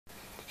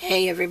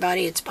Hey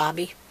everybody, it's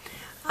Bobby.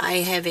 I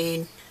have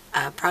a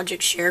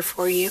project share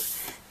for you.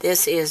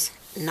 This is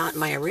not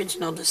my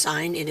original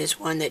design. It is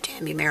one that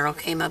Tammy Merrill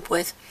came up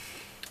with,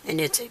 and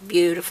it's a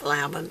beautiful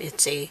album.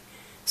 It's a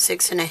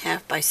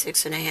 6.5 by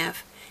 6.5,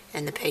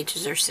 and the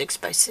pages are 6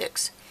 by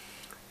 6.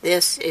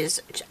 This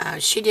is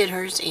she did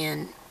hers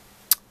in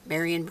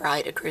Marion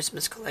Bright, a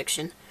Christmas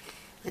collection,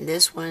 and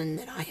this one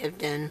that I have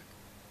done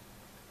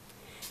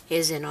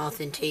is in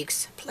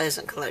Authentique's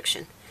Pleasant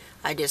collection.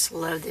 I just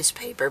love this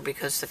paper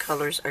because the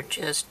colors are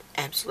just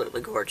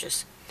absolutely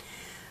gorgeous.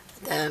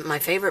 My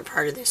favorite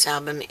part of this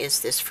album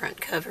is this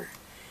front cover.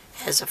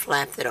 It has a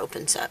flap that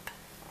opens up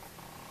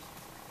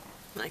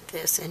like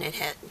this, and it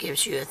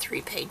gives you a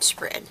 3-page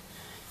spread.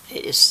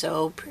 It is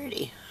so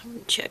pretty. I'm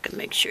going to check and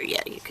make sure,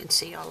 yeah, you can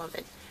see all of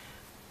it.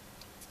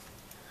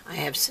 I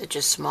have such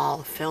a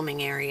small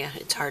filming area,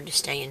 it's hard to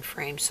stay in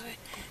frame, so I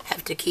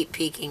have to keep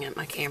peeking at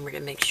my camera to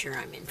make sure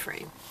I'm in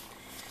frame.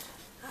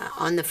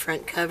 On the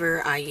front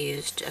cover, I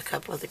used a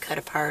couple of the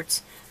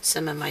cut-aparts,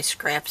 some of my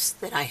scraps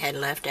that I had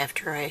left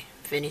after I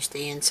finished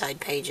the inside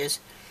pages.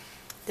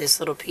 This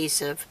little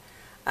piece of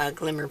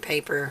glitter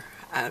paper,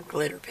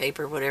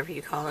 whatever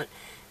you call it,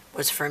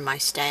 was from my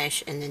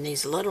stash. And then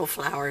these little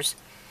flowers,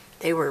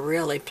 they were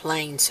really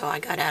plain, so I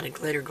got out a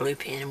glitter glue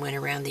pen and went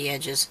around the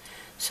edges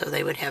so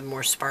they would have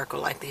more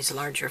sparkle like these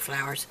larger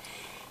flowers.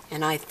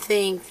 And I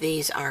think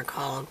these are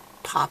called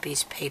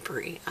Poppy's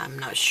Papery. I'm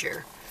not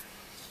sure.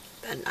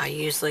 But I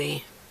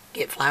usually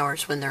get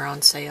flowers when they're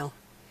on sale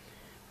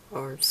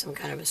or some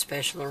kind of a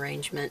special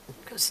arrangement,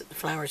 because the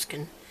flowers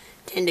can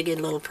tend to get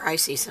a little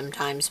pricey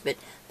sometimes, but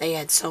they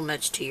add so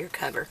much to your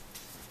cover.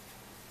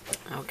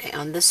 Okay,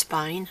 on the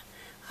spine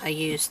I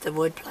used the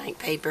wood plank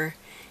paper,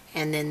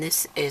 and then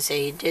this is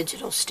a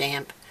digital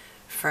stamp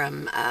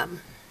from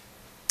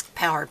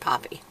Power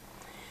Poppy,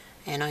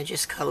 and I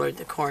just colored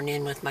the corn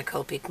in with my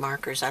Copic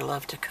markers. I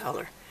love to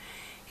color,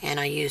 and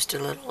I used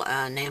a little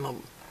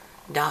enamel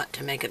dot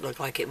to make it look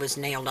like it was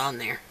nailed on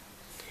there.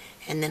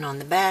 And then on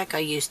the back I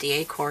used the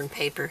acorn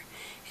paper,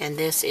 and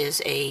this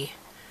is a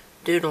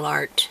doodle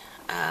art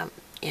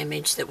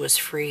image that was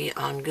free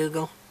on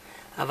Google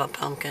of a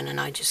pumpkin, and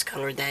I just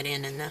colored that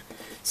in the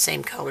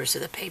same colors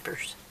of the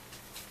papers.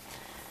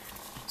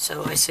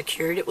 So I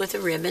secured it with a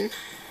ribbon,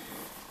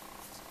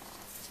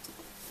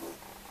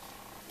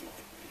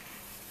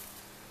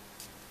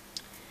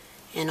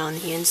 and on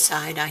the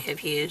inside I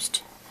have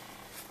used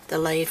the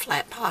lay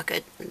flat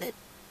pocket that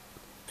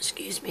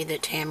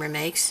Tamara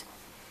makes,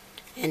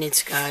 and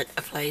it's got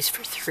a place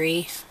for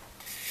 3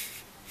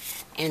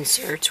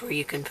 inserts where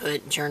you can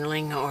put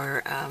journaling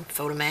or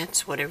photo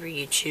mats, whatever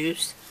you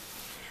choose.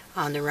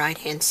 On the right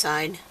hand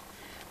side,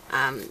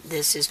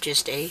 this is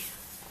just a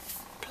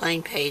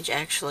plain page.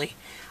 Actually,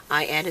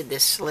 I added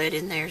this slit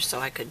in there so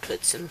I could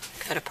put some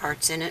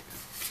cut-aparts in it.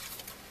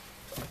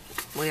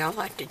 We all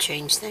like to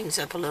change things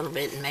up a little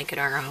bit and make it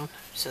our own,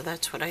 so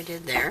that's what I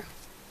did there.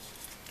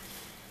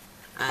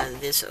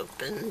 This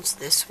opens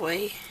this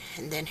way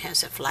and then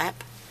has a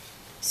flap.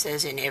 It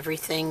says, "In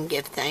everything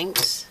give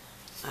thanks."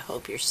 I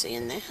hope you're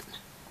seeing that.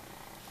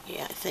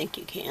 Yeah, I think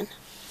you can.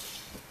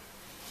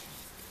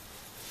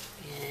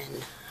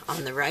 And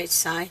on the right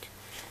side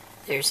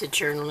there's a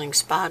journaling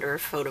spot or a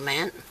photo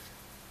mat.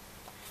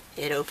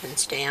 It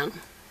opens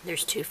down.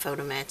 There's 2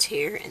 photo mats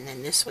here, and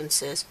then this one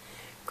says,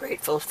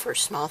 "Grateful for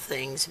small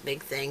things,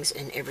 big things,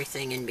 and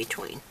everything in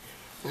between."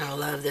 And I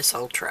love this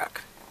old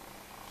truck.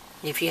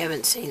 If you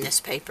haven't seen this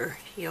paper,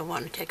 you'll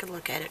want to take a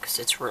look at it because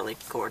it's really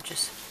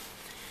gorgeous.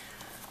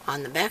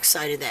 On the back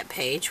side of that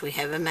page we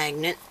have a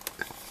magnet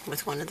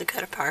with one of the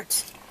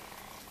cut-aparts,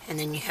 and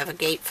then you have a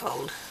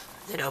gatefold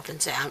that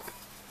opens out,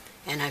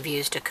 and I've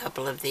used a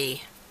couple of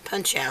the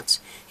punch-outs.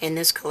 In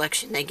this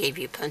collection they gave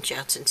you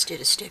punch-outs instead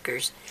of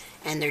stickers,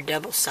 and they're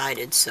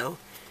double-sided, so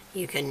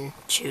you can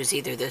choose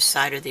either this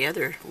side or the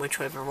other,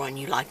 whichever one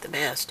you like the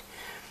best.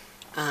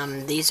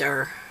 These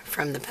are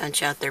from the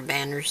punch-out. They're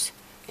banners,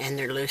 and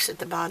they're loose at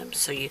the bottom,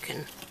 so you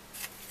can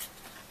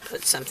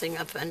put something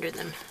up under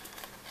them.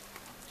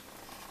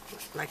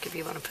 Like if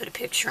you want to put a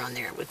picture on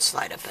there, it would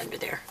slide up under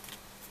there.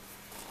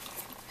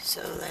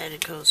 So that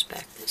it goes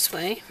back this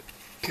way.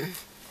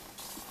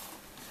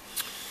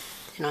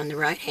 And on the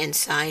right hand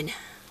side,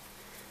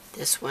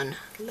 this one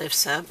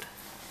lifts up.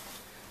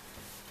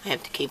 I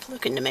have to keep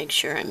looking to make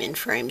sure I'm in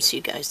frame so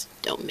you guys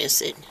don't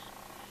miss it.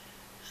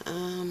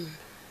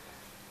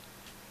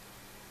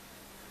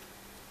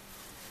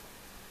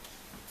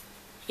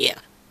 Yeah,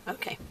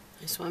 okay.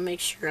 I just want to make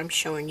sure I'm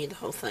showing you the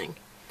whole thing.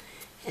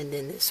 And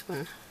then this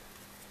one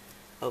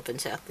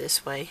opens out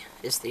this way,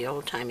 is the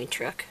old-timey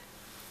truck,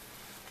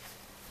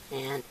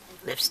 and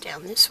lifts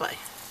down this way.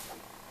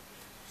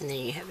 And then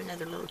you have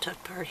another little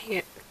tuck part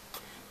here,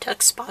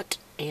 tuck spot,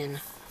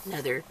 and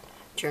another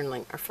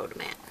journaling or photo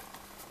mat.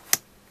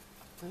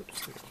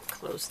 Oops, let me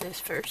close this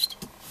first.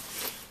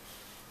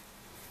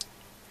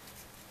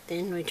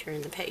 Then we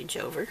turn the page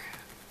over,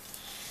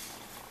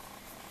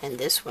 and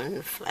this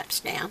one flaps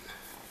down.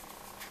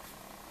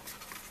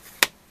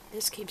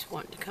 This keeps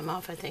wanting to come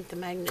off. I think the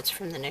magnets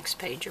from the next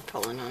page are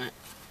pulling on it.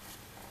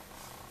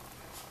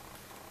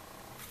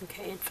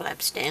 Okay, it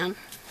flaps down,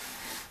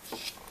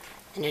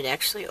 and it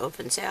actually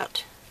opens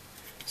out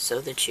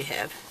so that you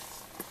have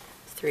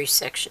 3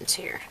 sections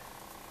here,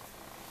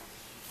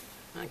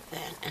 like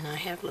that. And I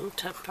have little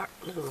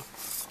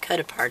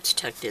cut-aparts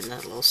tucked in the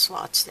little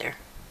slots there.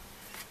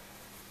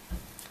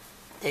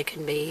 They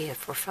can be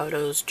for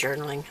photos,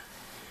 journaling,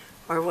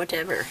 or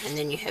whatever. And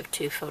then you have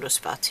 2 photo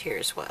spots here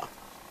as well.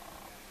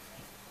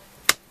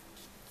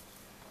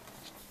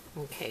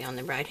 Okay, on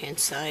the right hand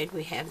side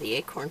we have the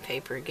acorn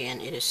paper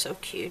again. It is so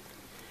cute.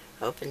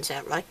 Opens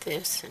out like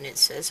this, and it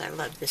says, "I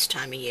love this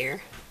time of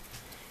year."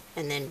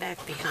 And then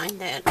back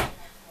behind that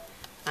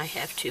I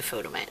have 2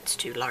 photo mats,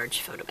 2 large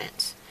photo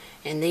mats.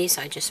 And these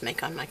I just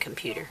make on my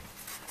computer,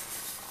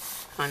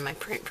 on my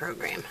print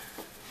program.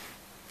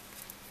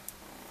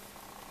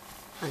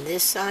 On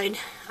this side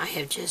I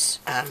have just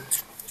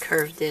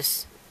curved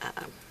this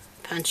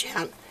punch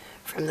out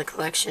from the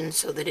collection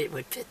so that it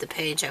would fit the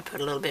page. I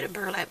put a little bit of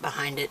burlap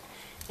behind it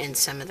and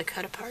some of the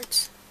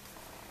cut-aparts.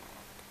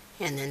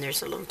 And then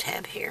there's a little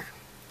tab here.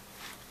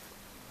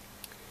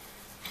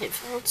 It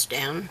folds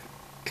down,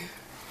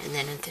 and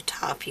then at the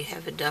top you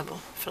have a double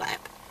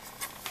flap.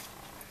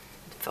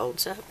 It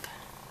folds up,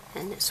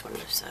 and this one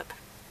lifts up.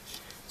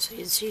 So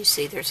as you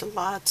see, there's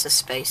lots of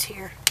space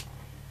here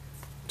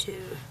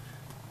to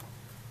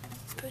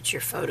put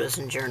your photos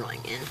and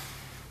journaling in.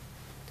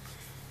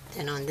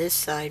 Then on this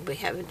side we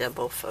have a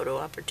double photo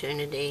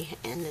opportunity,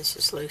 and this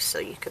is loose so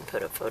you can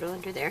put a photo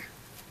under there.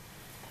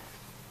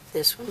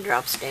 This one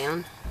drops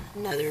down,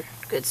 another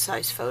good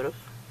size photo.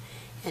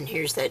 And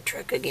here's that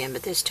truck again,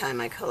 but this time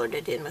I colored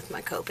it in with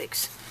my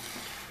Copics.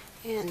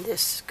 And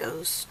this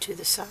goes to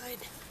the side.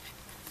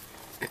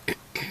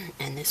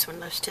 And this one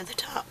lifts to the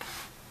top.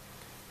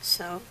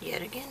 So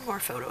yet again, more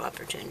photo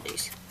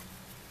opportunities.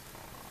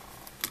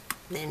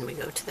 Then we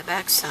go to the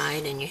back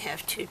side, and you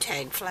have 2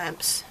 tag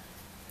flaps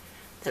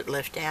that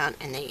lift out,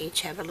 and they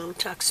each have a little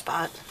tuck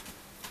spot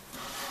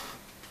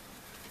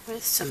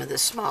with some of the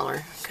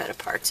smaller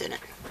cut-aparts in it.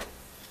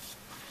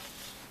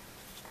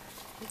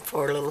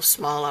 4 little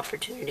small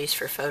opportunities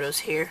for photos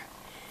here.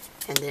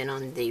 And then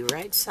on the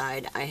right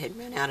side I had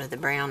run out of the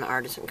brown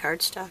artisan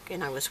cardstock,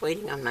 and I was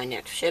waiting on my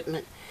next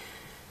shipment.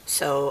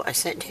 So I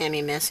sent Tammy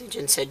a message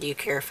and said, "Do you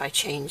care if I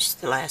change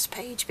the last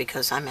page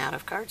because I'm out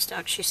of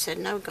cardstock?" She said,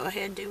 "No, go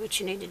ahead, do what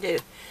you need to do."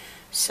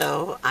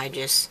 So I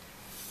just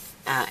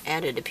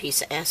added a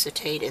piece of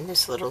acetate in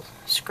this little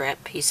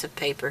scrap piece of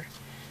paper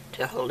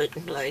to hold it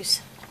in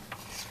place.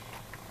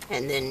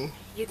 And then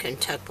you can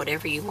tuck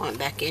whatever you want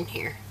back in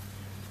here,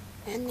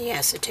 and the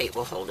acetate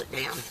will hold it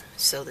down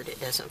so that it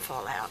doesn't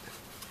fall out.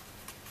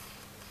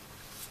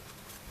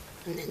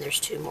 And then there's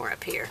 2 more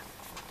up here.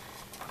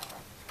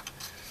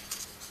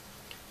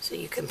 So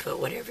you can put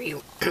whatever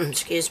you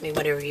excuse me,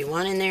 whatever you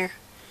want in there,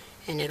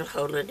 and it'll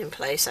hold it in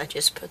place. I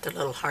just put the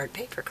little hard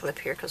paper clip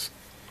here because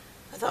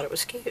I thought it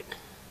was cute.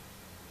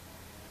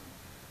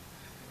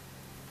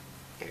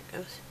 There it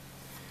goes.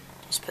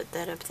 Just put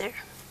that up there.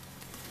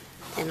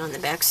 And on the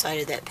back side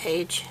of that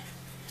page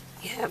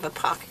you have a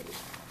pocket.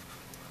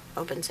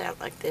 Opens out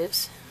like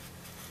this.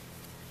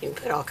 You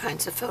can put all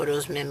kinds of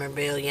photos,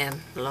 memorabilia,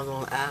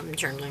 little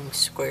journaling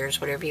squares,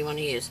 whatever you want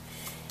to use.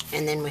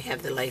 And then we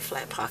have the lay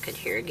flat pocket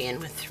here again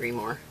with 3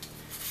 more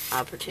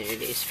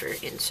opportunities for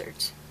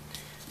inserts.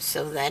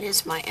 So that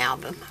is my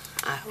album.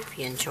 I hope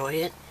you enjoy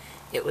it.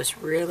 It was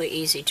really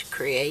easy to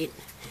create,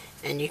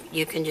 and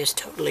you can just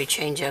totally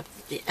change up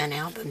an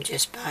album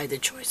just by the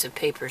choice of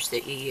papers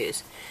that you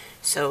use.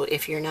 So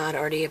if you're not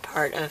already a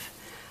part of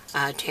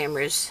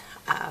Tamara's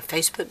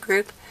Facebook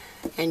group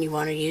and you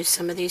want to use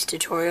some of these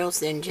tutorials,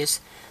 then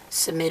just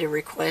submit a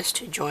request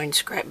to join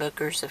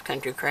Scrapbookers of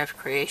Country Craft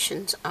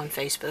Creations on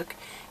Facebook.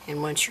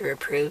 And once you're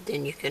approved,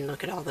 then you can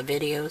look at all the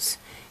videos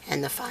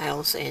and the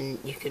files, and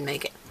you can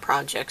make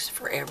projects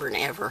forever and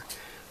ever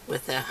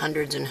with the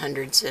hundreds and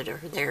hundreds that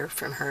are there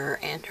from her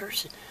and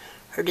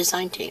her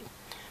design team.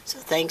 So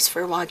thanks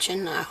for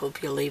watching. I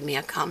hope you'll leave me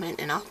a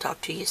comment, and I'll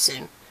talk to you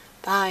soon.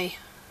 Bye.